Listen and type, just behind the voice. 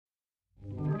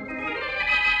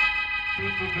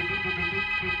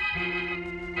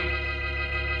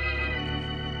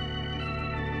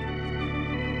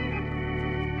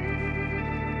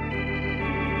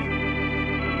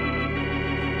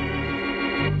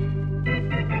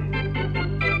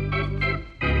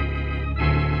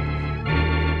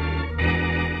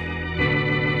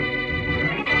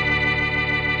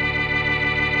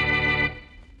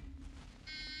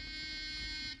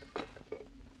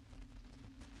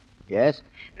Yes?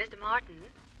 Mr. Martin?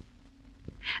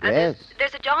 Yes?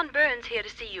 There's a John Burns here to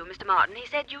see you, Mr. Martin. He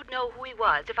said you'd know who he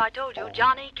was if I told you.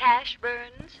 Johnny Cash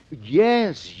Burns?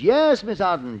 Yes, Miss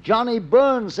Arden. Johnny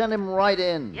Burns sent him right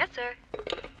in. Yes, sir.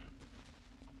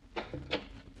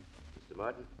 Mr.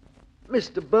 Martin?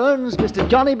 Mr. Burns, Mr.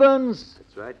 Johnny Burns.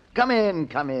 That's right. Come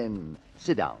in.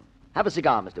 Sit down. Have a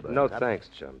cigar, Mr. Burns. No, thanks,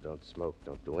 chum. Don't smoke.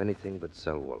 Don't do anything but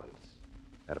sell woolens.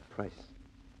 At a price.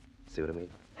 See what I mean?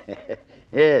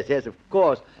 Yes, of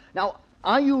course. Now,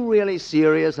 are you really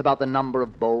serious about the number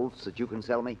of bolts that you can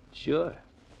sell me? Sure.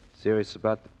 Serious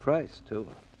about the price, too.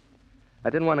 I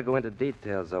didn't want to go into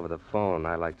details over the phone.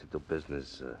 I like to do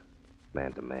business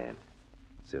man to man.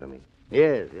 See what I mean?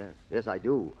 Yes, I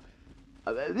do.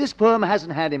 This firm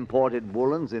hasn't had imported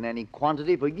woolens in any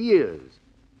quantity for years.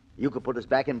 You could put us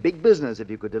back in big business if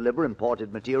you could deliver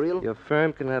imported material. Your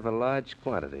firm can have a large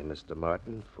quantity, Mr.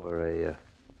 Martin, for a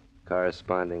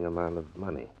corresponding amount of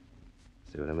money.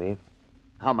 See what I mean?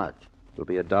 How much? It'll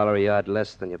be $1 a yard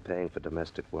less than you're paying for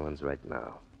domestic woolens right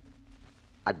now.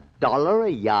 $1 a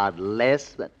yard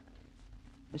less than...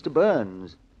 Mr.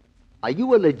 Burns, are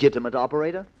you a legitimate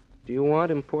operator? Do you want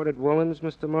imported woolens,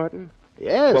 Mr. Martin?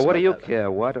 Yes. Well, what do you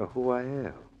care, what or who I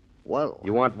am? Well...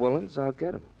 You want woolens? I'll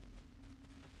get them.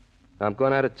 I'm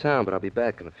going out of town, but I'll be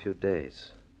back in a few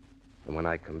days. And when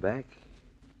I come back,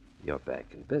 you're back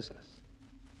in business.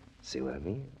 See what I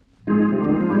mean?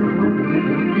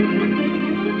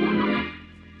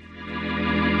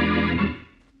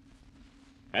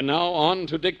 And now on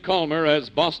to Dick Calmer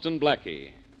as Boston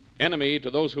Blackie. Enemy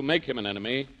to those who make him an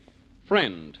enemy.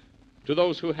 Friend to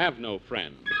those who have no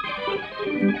friend.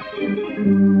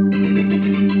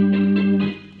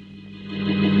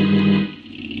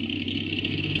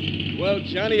 Well,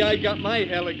 Johnny, I got my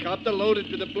helicopter loaded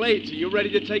to the blades. Are you ready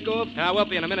to take off? I will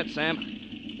be in a minute, Sam.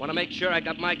 Want to make sure I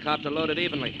got my copter loaded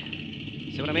evenly.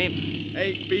 See what I mean?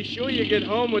 Hey, be sure you get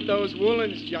home with those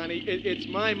woolens, Johnny. It's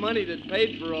my money that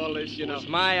paid for all this, you know. It's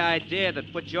my idea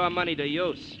that put your money to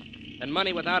use. And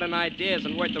money without an idea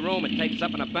isn't worth the room it takes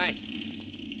up in a bank.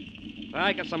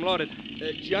 I guess I'm loaded.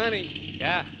 Johnny.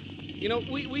 Yeah? You know,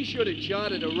 we should have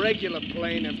chartered a regular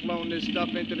plane and flown this stuff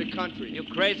into the country. You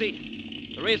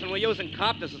crazy? The reason we're using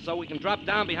copters is so we can drop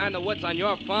down behind the woods on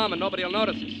your farm and nobody will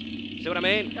notice us. See what I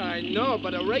mean? I know,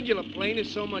 but a regular plane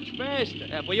is so much faster.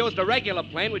 Yeah, if we used a regular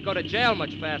plane, we'd go to jail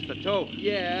much faster, too.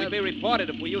 Yeah. We'd be reported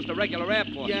if we used a regular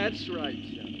airport. Yeah, that's right,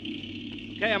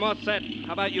 Johnny. Okay, I'm all set.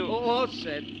 How about you? All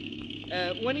set.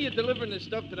 When are you delivering the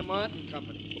stuff to the Martin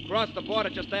Company? We'll cross the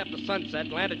border just after sunset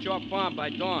and land at your farm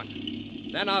by dawn.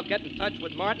 Then I'll get in touch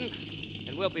with Martin,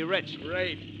 and we'll be rich.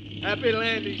 Great. Happy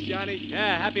landings, Johnny.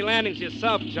 Yeah, happy landings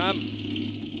yourself,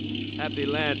 chum. Happy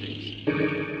landings.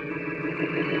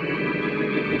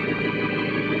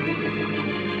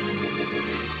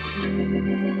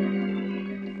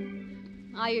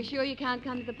 Are you sure you can't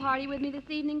come to the party with me this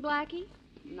evening, Blackie?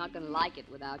 I'm not going to like it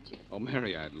without you. Oh,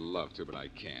 Mary, I'd love to, but I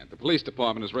can't. The police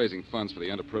department is raising funds for the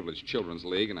Underprivileged Children's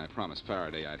League, and I promised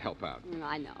Faraday I'd help out.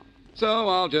 I know. So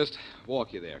I'll just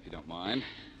walk you there if you don't mind.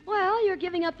 Well, you're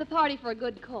giving up the party for a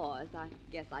good cause. I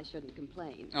guess I shouldn't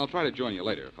complain. I'll try to join you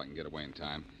later if I can get away in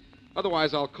time.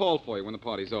 Otherwise, I'll call for you when the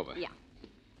party's over. Yeah.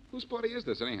 Whose party is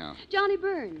this, anyhow? Johnny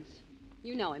Burns.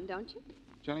 You know him, don't you?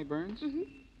 Johnny Burns? Mm-hmm.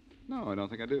 No, I don't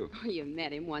think I do. Oh, you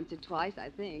met him once or twice, I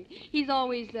think. He's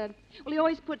always, he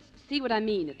always puts "see what I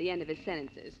mean" at the end of his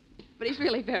sentences. But he's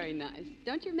really very nice.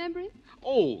 Don't you remember him?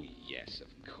 Oh, yes,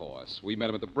 of course. We met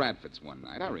him at the Bradfords one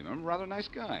night. I remember. Rather nice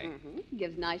guy. Mm-hmm. He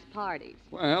gives nice parties.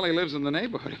 Well, he lives in the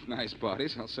neighborhood of nice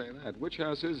parties, I'll say that. Which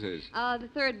house is his? The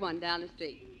third one down the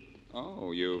street.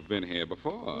 Oh, you've been here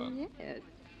before. Yes.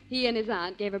 He and his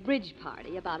aunt gave a bridge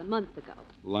party about a month ago.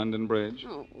 London Bridge?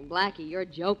 Oh, Blackie, your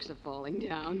jokes are falling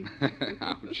down.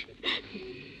 Ouch.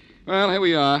 Well, here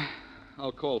we are.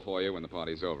 I'll call for you when the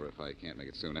party's over if I can't make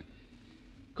it sooner.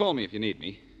 Call me if you need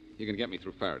me. You can get me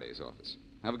through Faraday's office.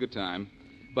 Have a good time.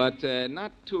 But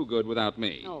not too good without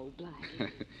me. Oh,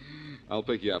 Blackie. I'll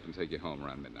pick you up and take you home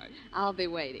around midnight. I'll be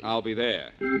waiting. I'll be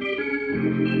there.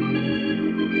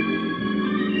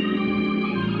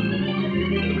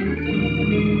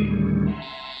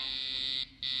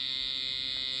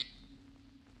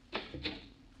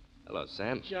 Hello,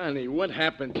 Sam. Johnny, what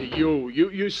happened to you?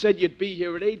 You said you'd be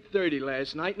here at 8:30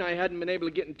 last night, and I hadn't been able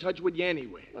to get in touch with you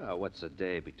anyway. Well, what's a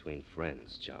day between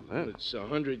friends, chum, huh? It's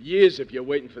 100 years if you're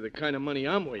waiting for the kind of money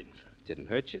I'm waiting for. Didn't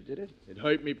hurt you, did it? It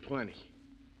hurt me plenty.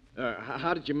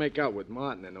 How did you make out with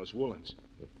Martin and those Woolens?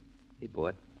 He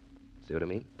bought. See what I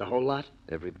mean? The whole lot?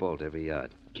 Every bolt, every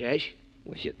yard. Cash?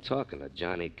 Well, you're talking to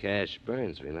Johnny Cash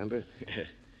Burns, remember?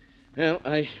 Well,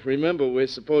 I remember we're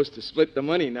supposed to split the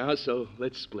money now, so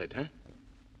let's split, huh?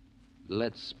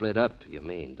 Let's split up, you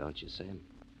mean, don't you, Sam?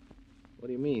 What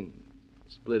do you mean,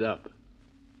 split up?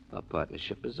 Our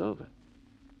partnership is over.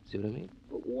 See what I mean?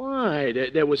 But why?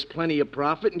 There was plenty of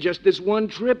profit in just this one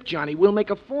trip, Johnny. We'll make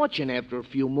a fortune after a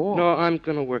few more. No, I'm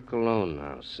going to work alone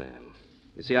now, Sam.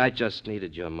 You see, I just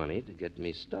needed your money to get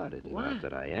me started. What? Now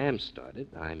that I am started,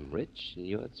 I'm rich and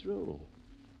you're through.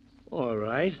 All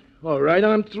right,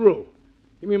 I'm through.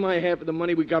 Give me my half of the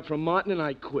money we got from Martin, and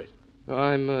I quit. No,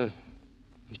 I'm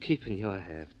keeping your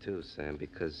half, too, Sam,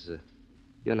 because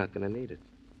you're not going to need it.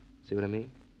 See what I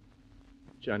mean?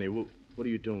 Johnny, what are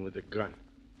you doing with the gun?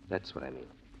 That's what I mean.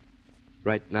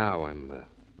 Right now, I'm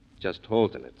just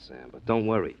holding it, Sam. But don't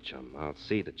worry, chum. I'll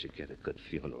see that you get a good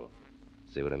funeral.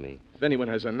 See what I mean? If anyone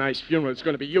has a nice funeral, it's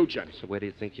going to be you, Johnny. So where do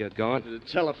you think you're going? To the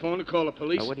telephone to call the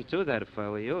police? I wouldn't do that if I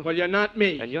were you. Well, you're not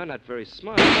me. And you're not very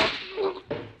smart.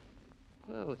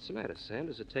 Well, what's the matter, Sam?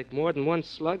 Does it take more than one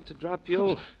slug to drop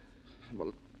you?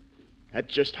 Well, that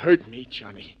just hurt me,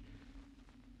 Johnny.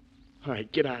 All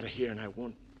right, get out of here, and I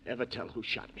won't ever tell who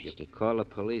shot You me. can call the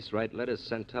police, write letters,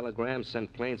 send telegrams,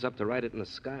 send planes up to write it in the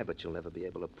sky, but you'll never be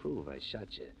able to prove I shot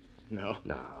you. No?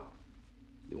 No.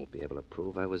 You won't be able to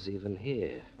prove I was even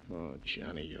here. Oh,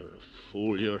 Johnny, you're a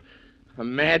fool. You're a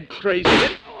mad, crazy...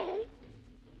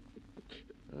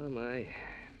 Oh, my.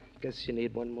 Guess you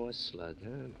need one more slug,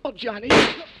 huh? Oh, Johnny.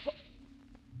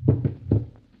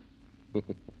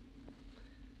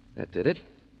 That did it.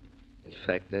 In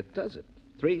fact, that does it.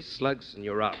 3 slugs and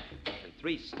you're out. And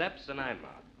 3 steps and I'm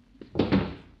out.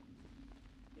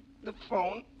 The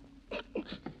phone.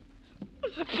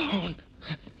 The phone.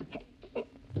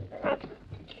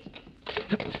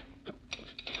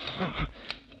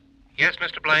 Yes,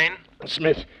 Mr. Blaine?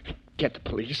 Smith, get the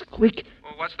police, quick.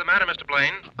 Well, what's the matter, Mr.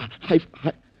 Blaine?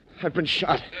 I've been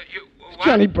shot. What?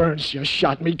 Johnny Burns just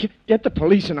shot me. Get the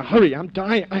police in a hurry. I'm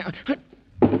dying.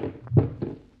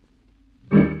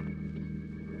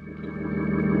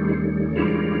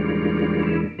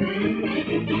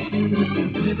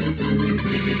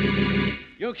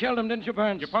 You killed him, didn't you,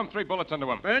 Burns? You pumped 3 bullets into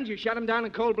him. Burns, you shot him down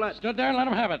in cold blood. Stood there and let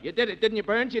him have it. You did it, didn't you,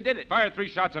 Burns? You did it. Fired 3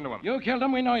 shots into him. You killed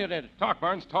him, we know you did. Talk,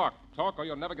 Burns, talk. Talk, or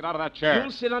you'll never get out of that chair.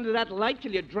 You'll sit under that light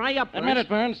till you dry up, Burns. Admit it,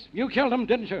 Burns. You killed him,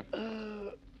 didn't you?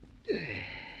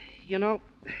 You know,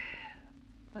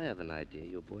 I have an idea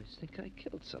you boys think I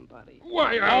killed somebody.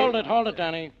 Why, Hold it,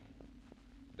 Danny.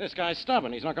 This guy's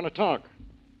stubborn. He's not going to talk.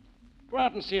 Go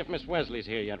out and see if Miss Wesley's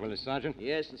here yet, will you, Sergeant?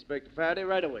 Yes, Inspector Faraday,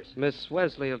 right away. Miss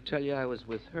Wesley will tell you I was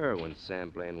with her when Sam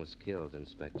Blaine was killed,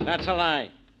 Inspector. That's a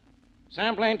lie.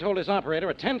 Sam Blaine told his operator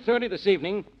at 10:30 this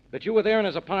evening that you were there in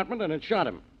his apartment and had shot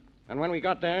him. And when we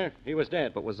got there, he was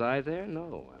dead. But was I there?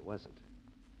 No, I wasn't.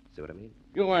 See what I mean?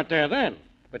 You weren't there then,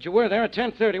 but you were there at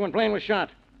 10:30 when Blaine was shot.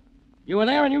 You were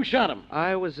there and you shot him.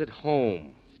 I was at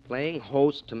home, playing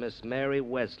host to Miss Mary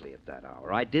Wesley at that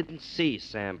hour. I didn't see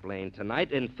Sam Blaine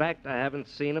tonight. In fact, I haven't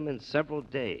seen him in several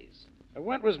days.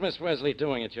 What was Miss Wesley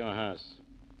doing at your house?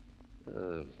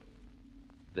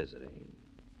 Visiting.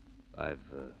 I've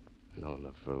known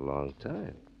her for a long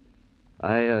time.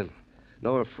 I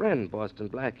know her friend, Boston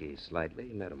Blackie, slightly.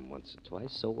 Met him once or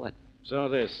twice. So what? So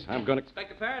this. I'm going to...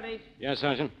 Inspector Faraday, Yes,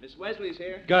 Sergeant? Miss Wesley's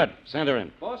here. Good. Send her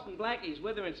in. Boston Blackie's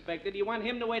with her, Inspector. Do you want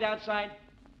him to wait outside?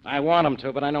 I want him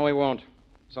to, but I know he won't.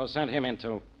 So send him in,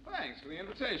 too. Thanks for the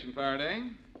invitation, Faraday.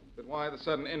 But why the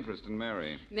sudden interest in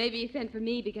Mary? Maybe he sent for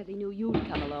me because he knew you'd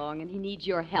come along and he needs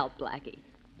your help, Blackie.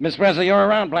 Miss Wesley, you're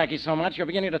around Blackie so much, you're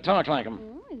beginning to talk like him.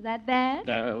 Oh, is that bad?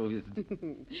 No.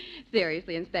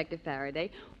 Seriously, Inspector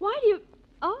Faraday, why do you...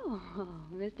 Oh,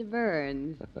 Mr.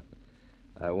 Burns.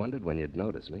 I wondered when you'd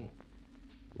notice me.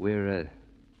 We're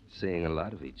seeing a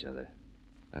lot of each other,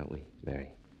 aren't we,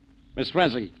 Mary? Miss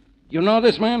Wesley, you know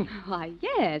this man? Why,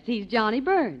 yes, he's Johnny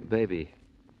Burns. Baby,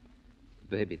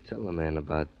 tell the man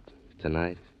about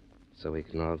tonight so we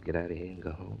can all get out of here and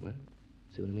go home, huh?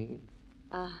 See what I mean?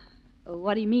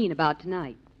 What do you mean about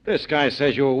tonight? This guy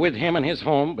says you were with him in his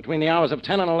home between the hours of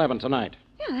 10 and 11 tonight.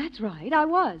 Yeah, that's right, I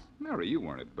was. Mary, you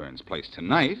weren't at Burns' place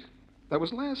tonight. That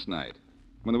was last night.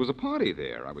 When there was a party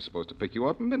there, I was supposed to pick you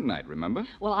up at midnight, remember?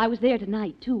 Well, I was there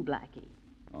tonight, too, Blackie.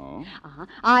 Oh?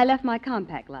 I left my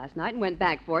compact last night and went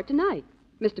back for it tonight.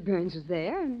 Mr. Burns was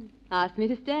there and asked me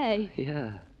to stay.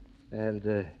 Yeah.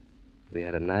 And we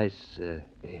had a nice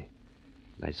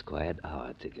quiet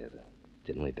hour together.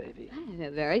 Didn't we, baby?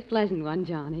 A very pleasant one,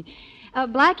 Johnny.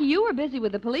 Blackie, you were busy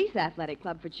with the Police Athletic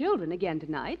Club for Children again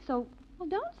tonight, so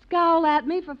don't scowl at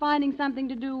me for finding something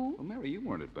to do. Well, Mary, you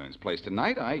weren't at Burns' place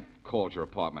tonight. I called your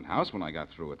apartment house when I got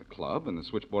through at the club, and the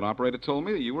switchboard operator told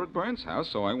me that you were at Burns' house,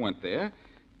 so I went there.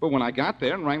 But when I got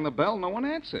there and rang the bell, no one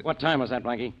answered. What time was that,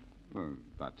 Blackie?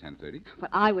 About 10:30.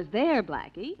 But I was there,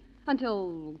 Blackie,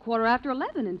 until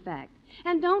 11:15, in fact.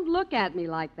 And don't look at me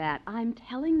like that. I'm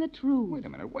telling the truth.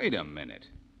 Wait a minute.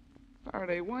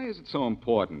 Faraday, why is it so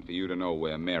important for you to know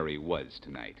where Mary was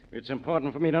tonight? It's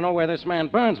important for me to know where this man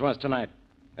Burns was tonight,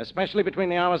 especially between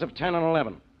the hours of 10 and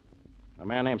 11. A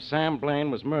man named Sam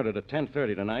Blaine was murdered at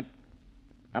 10:30 tonight.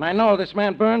 And I know this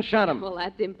man Burns shot him. Well,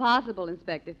 that's impossible,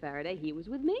 Inspector Faraday. He was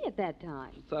with me at that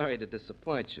time. Sorry to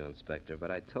disappoint you, Inspector, but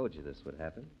I told you this would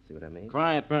happen. See what I mean?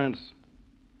 Quiet, Burns.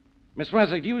 Miss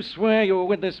Wesley, do you swear you were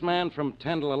with this man from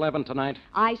 10 till 11 tonight?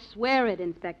 I swear it,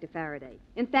 Inspector Faraday.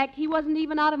 In fact, he wasn't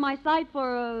even out of my sight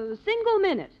for a single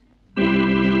minute.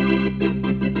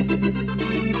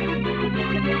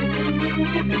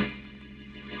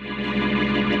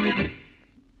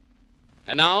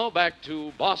 And now back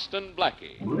to Boston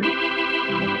Blackie.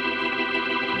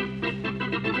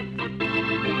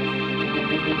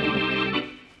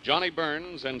 Johnny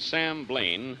Burns and Sam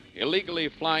Blaine illegally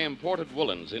fly imported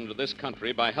woolens into this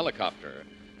country by helicopter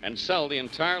and sell the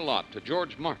entire lot to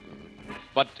George Martin.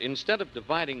 But instead of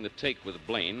dividing the take with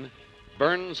Blaine,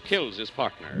 Burns kills his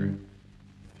partner.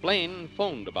 Blaine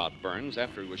phoned about Burns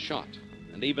after he was shot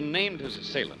and even named his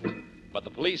assailant, but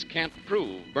the police can't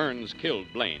prove Burns killed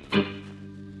Blaine.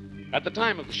 At the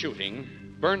time of the shooting,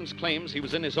 Burns claims he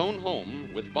was in his own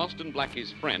home with Boston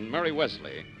Blackie's friend, Mary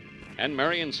Wesley, and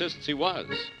Mary insists he was,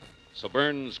 so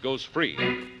Burns goes free.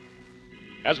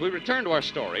 As we return to our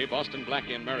story, Boston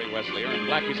Blackie and Mary Wesley are in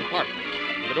Blackie's apartment.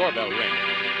 The doorbell rings.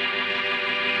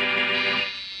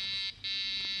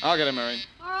 I'll get him, Mary.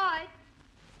 All right.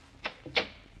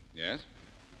 Yes?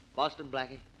 Boston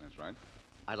Blackie, That's right.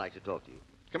 I'd like to talk to you.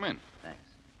 Come in.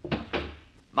 Thanks.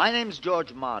 My name's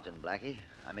George Martin, Blackie.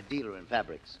 I'm a dealer in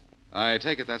fabrics. I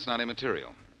take it that's not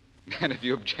immaterial. And if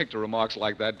you object to remarks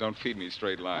like that, don't feed me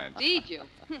straight lines. Feed you?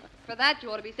 For that,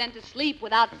 you ought to be sent to sleep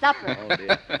without supper. Oh,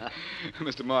 dear.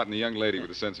 Mr. Martin, the young lady with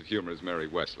a sense of humor is Mary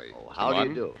Wesley. Oh, Mr. how do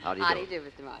Martin? you do? How do you How do? do you do,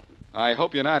 Mr. Martin? I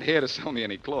hope you're not here to sell me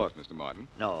any cloth, Mr. Martin.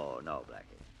 No, Blackie.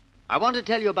 I want to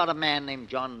tell you about a man named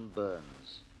John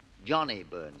Burns. Johnny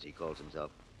Burns, he calls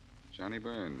himself. Johnny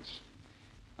Burns.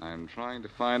 I'm trying to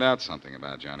find out something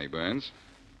about Johnny Burns.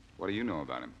 What do you know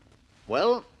about him?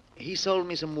 Well, he sold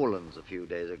me some woolens a few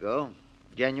days ago.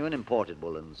 Genuine imported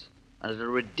woolens. And at a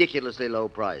ridiculously low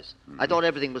price. I thought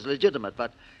everything was legitimate,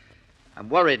 but I'm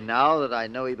worried now that I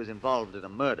know he was involved in a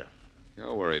murder.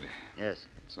 You're worried. Yes.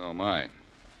 So am I.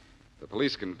 The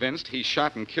police convinced he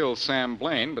shot and killed Sam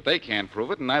Blaine, but they can't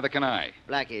prove it, and neither can I.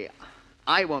 Blackie,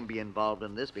 I won't be involved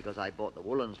in this because I bought the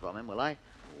woolens from him, will I?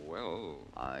 Well,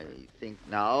 I think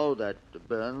now that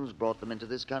Burns brought them into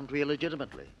this country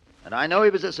illegitimately. And I know he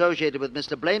was associated with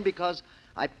Mr. Blaine because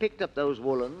I picked up those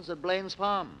woolens at Blaine's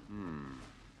farm.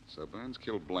 So Burns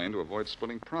killed Blaine to avoid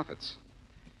splitting profits.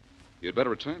 You'd better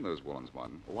return those woolens,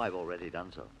 Martin. Oh, I've already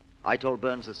done so. I told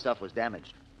Burns the stuff was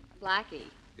damaged. Blackie,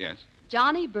 Yes?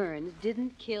 Johnny Burns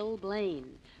didn't kill Blaine.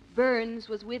 Burns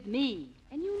was with me.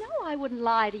 And you know I wouldn't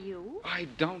lie to you. I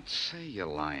don't say you're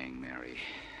lying, Mary.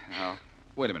 Now,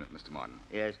 wait a minute, Mr. Martin.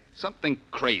 Yes? Something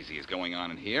crazy is going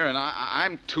on in here, and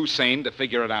I'm too sane to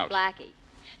figure it out. Blackie,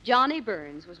 Johnny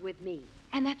Burns was with me.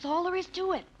 And that's all there is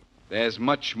to it. There's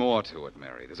much more to it,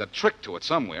 Mary. There's a trick to it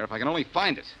somewhere, if I can only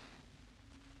find it.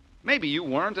 Maybe you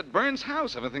weren't at Burns'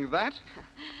 house. Ever think of that?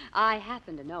 I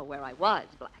happen to know where I was,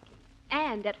 Blackie.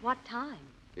 And at what time.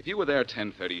 If you were there at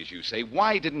 10:30, as you say,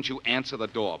 why didn't you answer the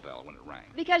doorbell when it rang?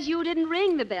 Because you didn't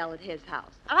ring the bell at his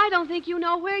house. I don't think you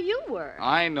know where you were.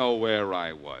 I know where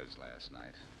I was last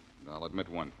night. And I'll admit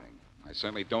one thing. I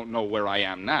certainly don't know where I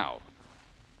am now.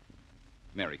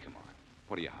 Mary, come on.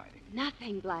 What are you hiding?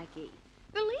 Nothing, Blackie.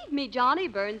 Believe me, Johnny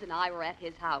Burns and I were at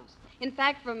his house. In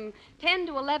fact, from 10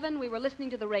 to 11, we were listening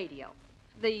to the radio.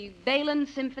 The Balin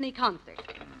Symphony Concert.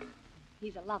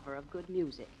 He's a lover of good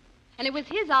music. And it was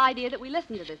his idea that we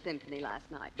listened to this symphony last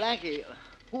night. Blackie,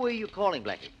 who are you calling,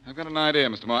 Blackie? I've got an idea,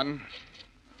 Mr. Martin.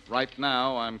 Right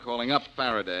now, I'm calling up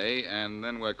Faraday, and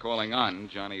then we're calling on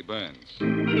Johnny Burns.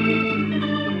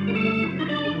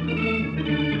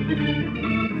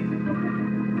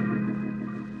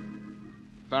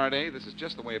 Faraday? Faraday, this is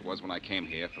just the way it was when I came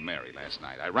here for Mary last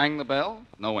night. I rang the bell,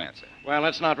 no answer. Well,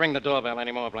 let's not ring the doorbell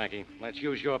anymore, Blackie. Let's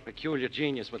use your peculiar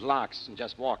genius with locks and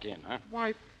just walk in, huh?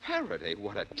 Why, Faraday,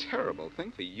 what a terrible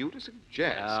thing for you to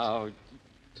suggest. Oh,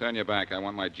 Turn your back. I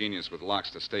want my genius with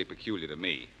locks to stay peculiar to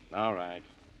me. all right.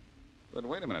 But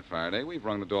wait a minute, Faraday. We've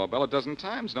rung the doorbell a dozen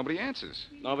times. Nobody answers.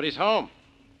 Nobody's home.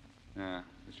 Yeah,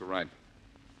 guess you're right.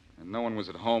 And no one was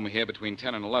at home here between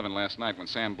 10 and 11 last night when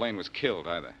Sam Blaine was killed,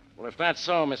 either. Well, if that's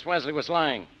so, Miss Wesley was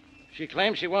lying. She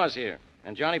claims she was here,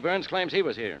 and Johnny Burns claims he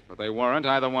was here. But they weren't,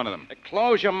 either one of them.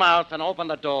 Close your mouth and open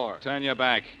the door. Turn your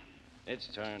back. It's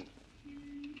turned.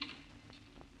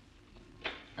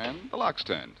 And the lock's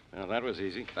turned. Well, that was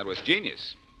easy. That was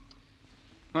genius.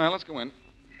 Well, let's go in.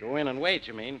 Go in and wait,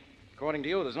 you mean? According to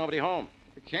you, there's nobody home.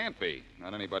 It can't be.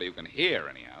 Not anybody who can hear,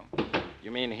 anyhow.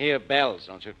 You mean hear bells,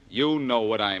 don't you? You know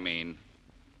what I mean.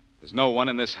 There's no one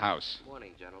in this house.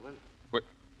 Morning, gentlemen. What?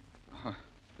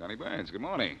 Johnny Burns, good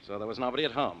morning. So there was nobody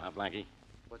at home, huh, Blackie?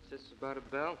 What's this about a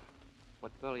bell?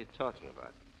 What bell are you talking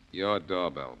about? Your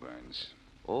doorbell, Burns.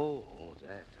 Oh,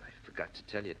 that. I forgot to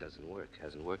tell you it doesn't work.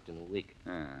 Hasn't worked in a week.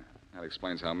 That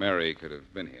explains how Mary could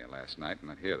have been here last night and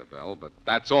not hear the bell, but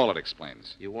that's all it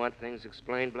explains. You want things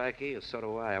explained, Blackie? Or so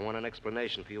do I. I want an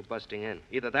explanation for you busting in.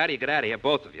 Either that or you get out of here,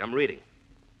 both of you. I'm reading.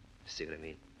 See what I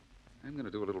mean? I'm going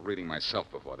to do a little reading myself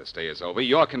before this day is over.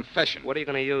 Your confession. What are you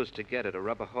going to use to get it? A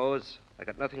rubber hose? I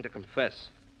got nothing to confess.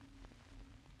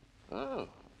 Oh.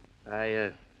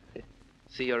 I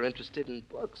see you're interested in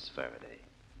books, Faraday.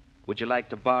 Would you like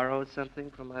to borrow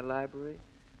something from my library?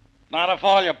 Not if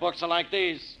all your books are like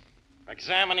these.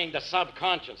 Examining the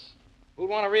subconscious. Who'd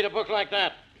want to read a book like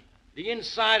that? The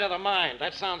inside of the mind.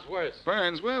 That sounds worse.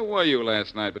 Burns, where were you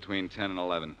last night between 10 and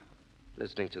 11?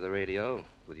 Listening to the radio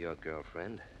with your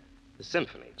girlfriend. The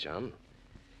symphony, chum.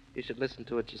 You should listen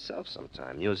to it yourself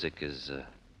sometime. Music is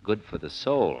good for the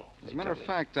soul. As a matter of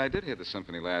fact, I did hear the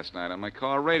symphony last night on my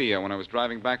car radio when I was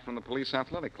driving back from the police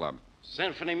athletic club.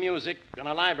 Symphony music and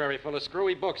a library full of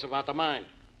screwy books about the mind.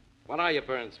 What are you,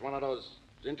 Burns? One of those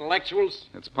intellectuals?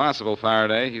 It's possible,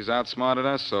 Faraday. He's outsmarted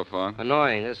us so far.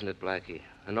 Annoying, isn't it, Blackie?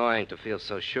 Annoying to feel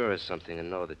so sure of something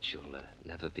and know that you'll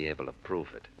never be able to prove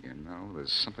it. You know,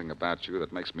 there's something about you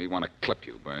that makes me want to clip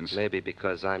you, Burns. Maybe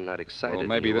because I'm not excited. Well,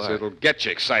 maybe you this are. will get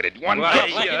you excited. One Well,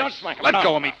 day. Blackie, don't smack him. Let No.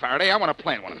 go of me, Faraday. I want to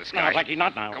plant one of this No, guy. Blackie,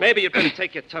 not now. Maybe you'd better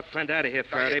take your tough friend out of here,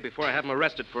 Faraday, before I have him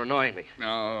arrested for annoying me.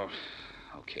 No.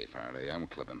 Okay, Faraday. I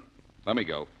won't clip him. Let me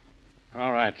go.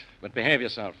 All right, but behave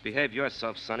yourself. Behave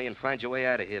yourself, Sonny, and find your way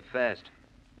out of here fast.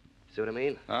 See what I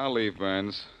mean? I'll leave,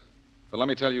 Burns. But let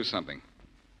me tell you something.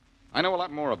 I know a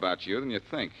lot more about you than you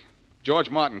think. George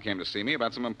Martin came to see me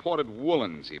about some imported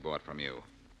woolens he bought from you.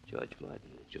 George Martin.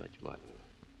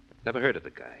 Never heard of the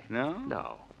guy. No?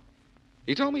 No.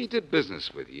 He told me he did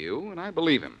business with you, and I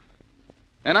believe him.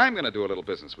 And I'm going to do a little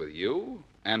business with you.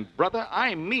 And, brother,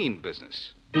 I mean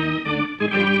business.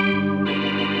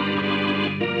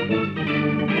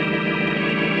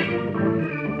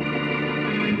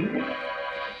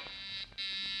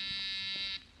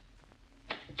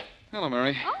 Hello,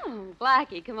 Mary. Oh,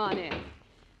 Blackie, come on in.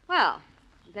 Well,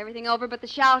 is everything over but the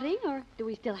shouting, or do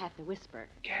we still have to whisper?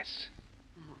 Yes.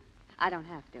 Oh, I don't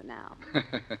have to now.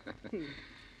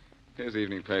 Here's the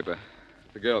evening paper.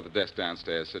 The girl at the desk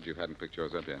downstairs said you hadn't picked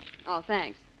yours up yet. Oh,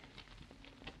 thanks.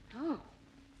 Oh,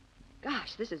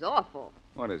 gosh, this is awful.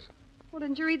 What is? Well,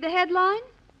 didn't you read the headline?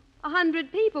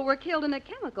 100 people were killed in a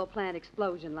chemical plant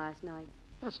explosion last night.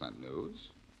 That's not news.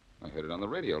 I heard it on the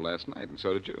radio last night, and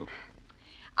so did you.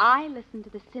 I listened to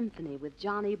the symphony with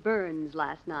Johnny Burns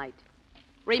last night.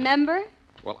 Remember?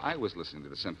 Well, I was listening to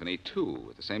the symphony, too,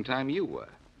 at the same time you were.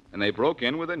 And they broke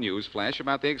in with a news flash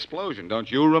about the explosion.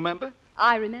 Don't you remember?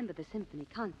 I remember the symphony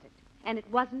concert, and it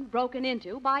wasn't broken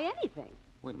into by anything.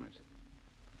 Wait a minute.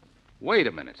 Wait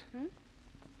a minute. Hmm?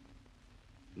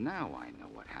 Now I know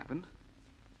what happened.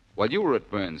 While you were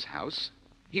at Burns' house,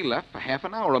 he left for half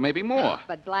an hour or maybe more.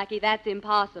 But, Blackie, that's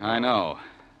impossible. I know.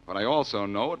 But I also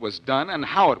know it was done and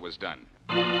how it was done.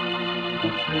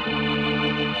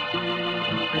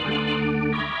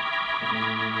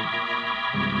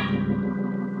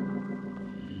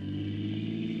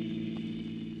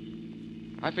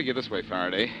 I figure this way,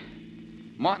 Faraday.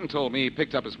 Martin told me he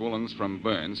picked up his woolens from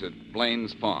Burns at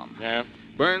Blaine's farm. Yeah?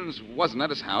 Burns wasn't at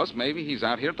his house. Maybe he's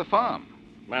out here at the farm.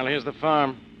 Well, here's the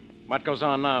farm. What goes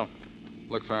on now?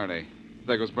 Look, Faraday.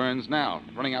 There goes Burns now,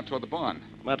 running out toward the barn.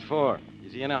 What for?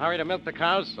 Is he in a hurry to milk the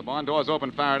cows? The barn door's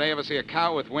open, Faraday. Ever see a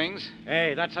cow with wings?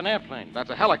 Hey, that's an airplane. That's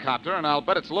a helicopter, and I'll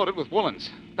bet it's loaded with woolens.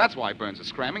 That's why Burns is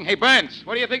scramming. Hey, Burns,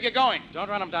 where do you think you're going? Don't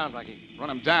run him down, Blackie. Run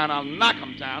him down. I'll knock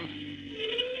him down.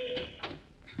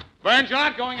 Burns, you're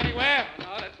not going anywhere. No,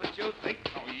 that's what you think.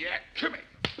 Oh, yeah.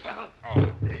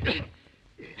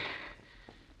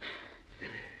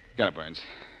 Get up, Burns.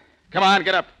 Come on,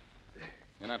 get up.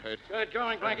 You're not hurt. Good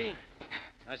going, Blackie.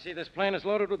 I see this plane is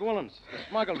loaded with woolens. The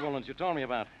smuggled woolens you told me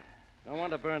about. No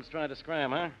wonder Burns tried to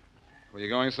scram, huh? Were you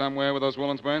going somewhere with those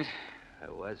woolens, Burns? I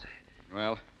was.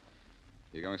 Well,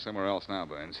 you're going somewhere else now,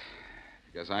 Burns.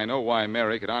 Because I know why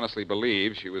Mary could honestly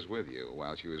believe she was with you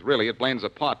while she was really at Blaine's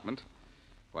apartment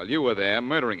while you were there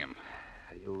murdering him.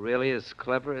 Are you really as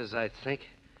clever as I think?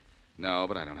 No,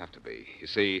 but I don't have to be. You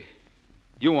see,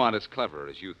 you aren't as clever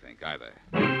as you think either.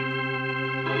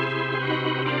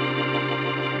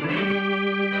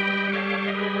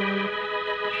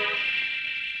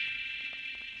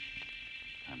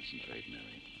 Concentrate,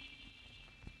 Mary.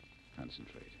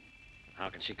 Concentrate. How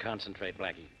can she concentrate,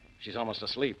 Blackie? She's almost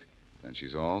asleep. Then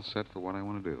she's all set for what I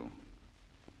want to do.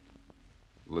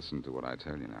 Listen to what I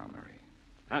tell you now, Mary.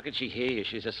 How can she hear you?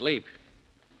 She's asleep.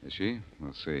 Is she?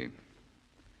 We'll see.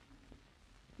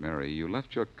 Mary, you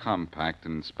left your compact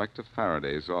in Inspector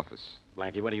Faraday's office.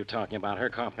 Blackie, what are you talking about? Her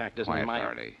compact isn't Quiet, in my...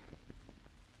 Faraday.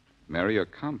 Mary, your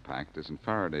compact is in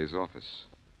Faraday's office.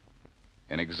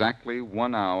 In exactly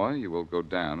 1 hour, you will go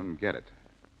down and get it.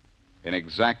 In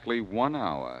exactly 1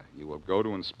 hour, you will go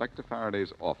to Inspector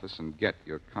Faraday's office and get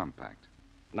your compact.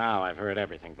 Now I've heard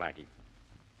everything, Blackie.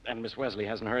 And Miss Wesley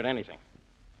hasn't heard anything.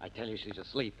 I tell you she's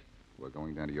asleep. We're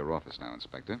going down to your office now,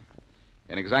 Inspector.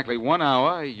 In exactly 1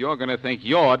 hour, you're going to think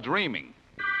you're dreaming.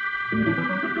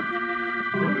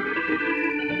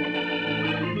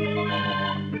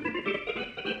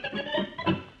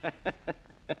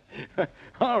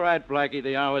 All right, Blackie,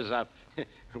 the hour's up.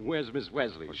 Where's Miss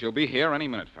Wesley? Well, she'll be here any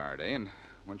minute, Faraday, and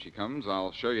when she comes,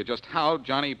 I'll show you just how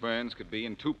Johnny Burns could be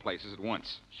in two places at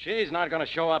once. She's not going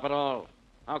to show up at all.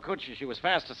 How could she? She was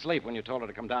fast asleep when you told her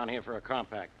to come down here for a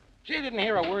compact. She didn't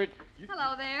hear a word.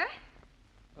 Hello there.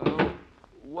 Oh,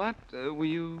 what were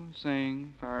you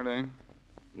saying, Faraday?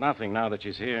 Nothing now that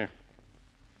she's here.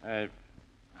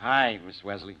 Hi, Miss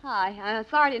Wesley. Hi.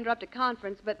 Sorry to interrupt a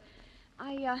conference, but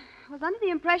I was under the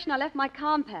impression I left my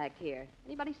compact here.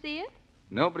 Anybody see it?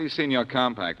 Nobody's seen your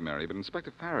compact, Mary, but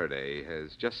Inspector Faraday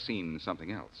has just seen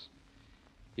something else.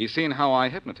 He's seen how I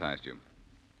hypnotized you.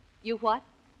 You what?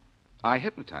 I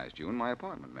hypnotized you in my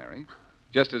apartment, Mary.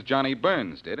 Just as Johnny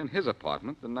Burns did in his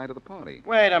apartment the night of the party.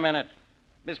 Wait a minute.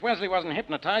 Miss Wesley wasn't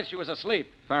hypnotized. She was asleep.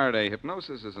 Faraday,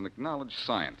 hypnosis is an acknowledged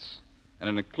science, and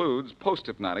it includes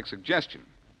post-hypnotic suggestion.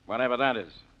 Whatever that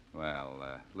is.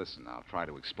 Well, listen, I'll try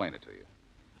to explain it to you.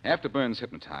 After Burns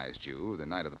hypnotized you the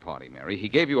night of the party, Mary, he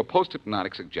gave you a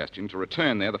post-hypnotic suggestion to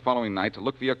return there the following night to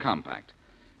look for your compact.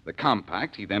 The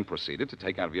compact he then proceeded to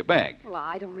take out of your bag. Well,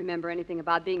 I don't remember anything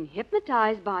about being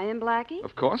hypnotized by him, Blackie.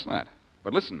 Of course not.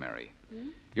 But listen, Mary.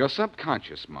 Your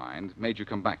subconscious mind made you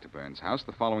come back to Burns' house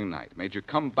the following night, made you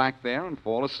come back there and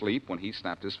fall asleep when he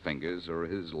snapped his fingers or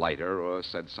his lighter or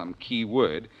said some key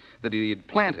word that he had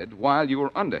planted while you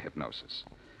were under hypnosis.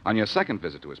 On your second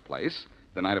visit to his place,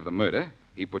 the night of the murder,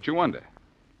 he put you under.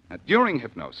 Now, during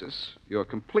hypnosis, you're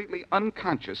completely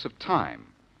unconscious of time.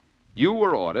 You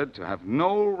were ordered to have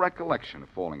no recollection of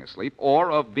falling asleep or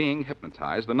of being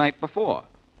hypnotized the night before.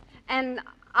 And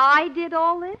I did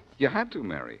all this? You had to,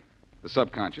 Mary. The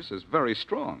subconscious is very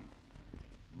strong.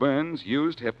 Burns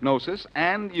used hypnosis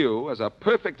and you as a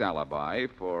perfect alibi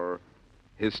for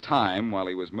his time while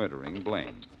he was murdering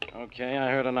Blaine. Okay,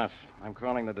 I heard enough. I'm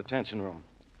calling the detention room.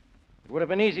 It would have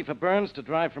been easy for Burns to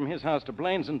drive from his house to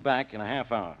Blaine's and back in a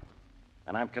half hour.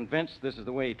 And I'm convinced this is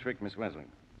the way he tricked Miss Wesley.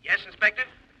 Yes, Inspector?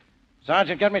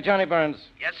 Sergeant, get me Johnny Burns.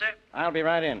 Yes, sir. I'll be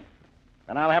right in.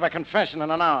 And I'll have a confession in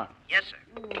an hour. Yes, sir.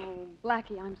 Oh,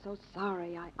 Blackie, I'm so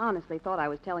sorry. I honestly thought I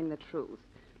was telling the truth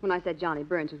when I said Johnny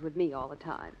Burns was with me all the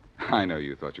time. I know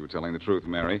you thought you were telling the truth,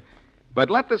 Mary. But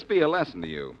let this be a lesson to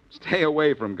you. Stay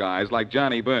away from guys like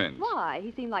Johnny Burns. Why?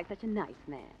 He seemed like such a nice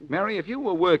man. Mary, if you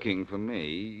were working for me,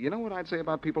 you know what I'd say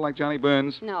about people like Johnny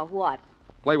Burns? No, what?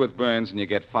 Play with Burns and you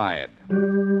get fired.